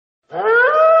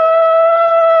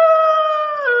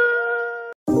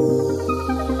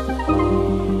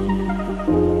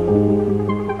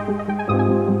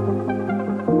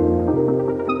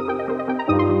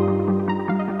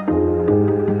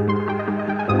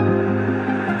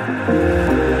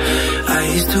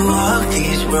to walk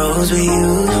these roads with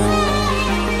you.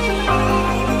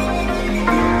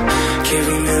 Can't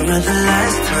remember the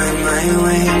last time I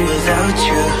went without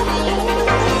you.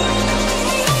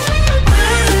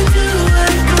 Where do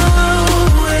I go?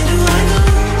 Where do I go?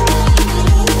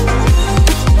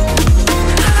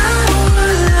 How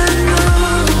will I know?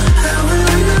 How will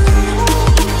I know?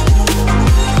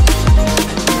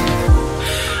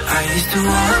 I used to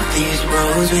walk these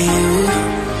roads with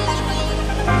you.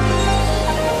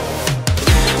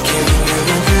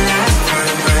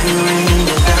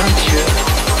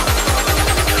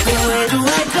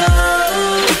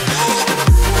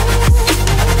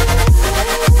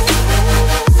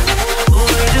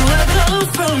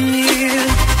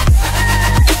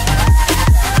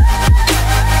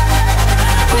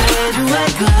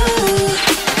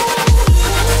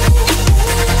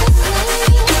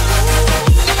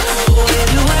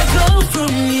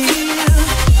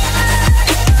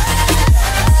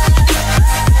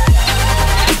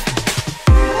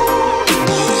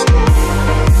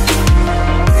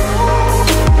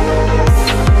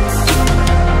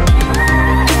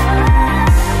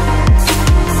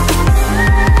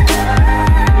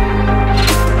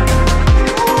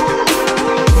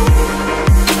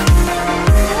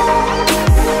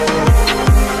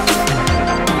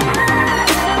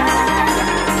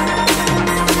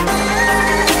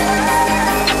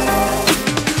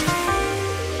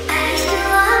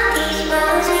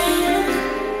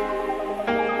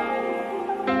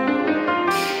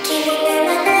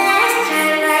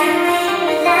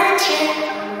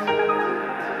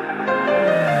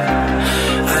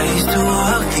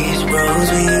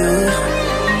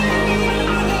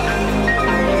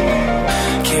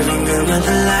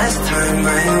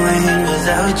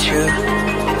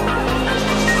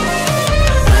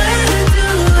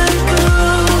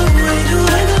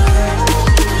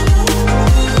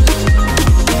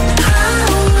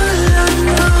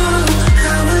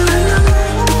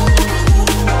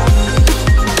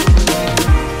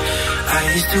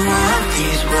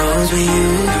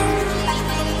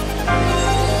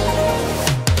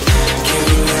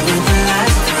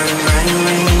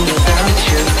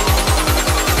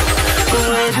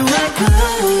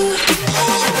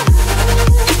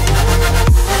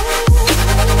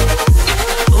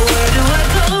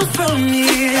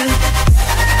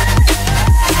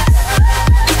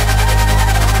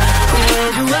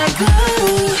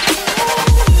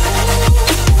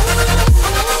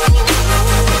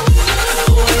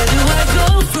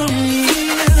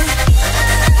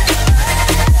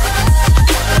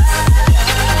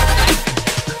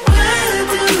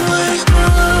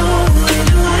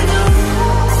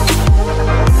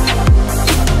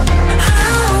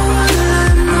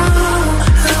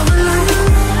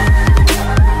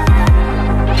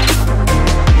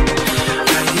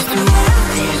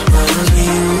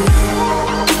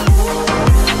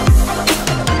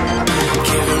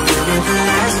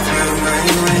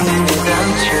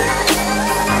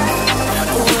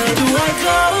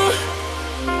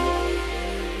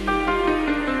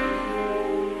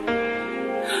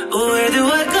 Where do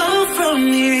I go from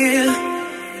here?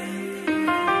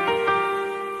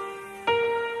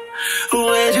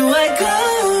 Where do I go?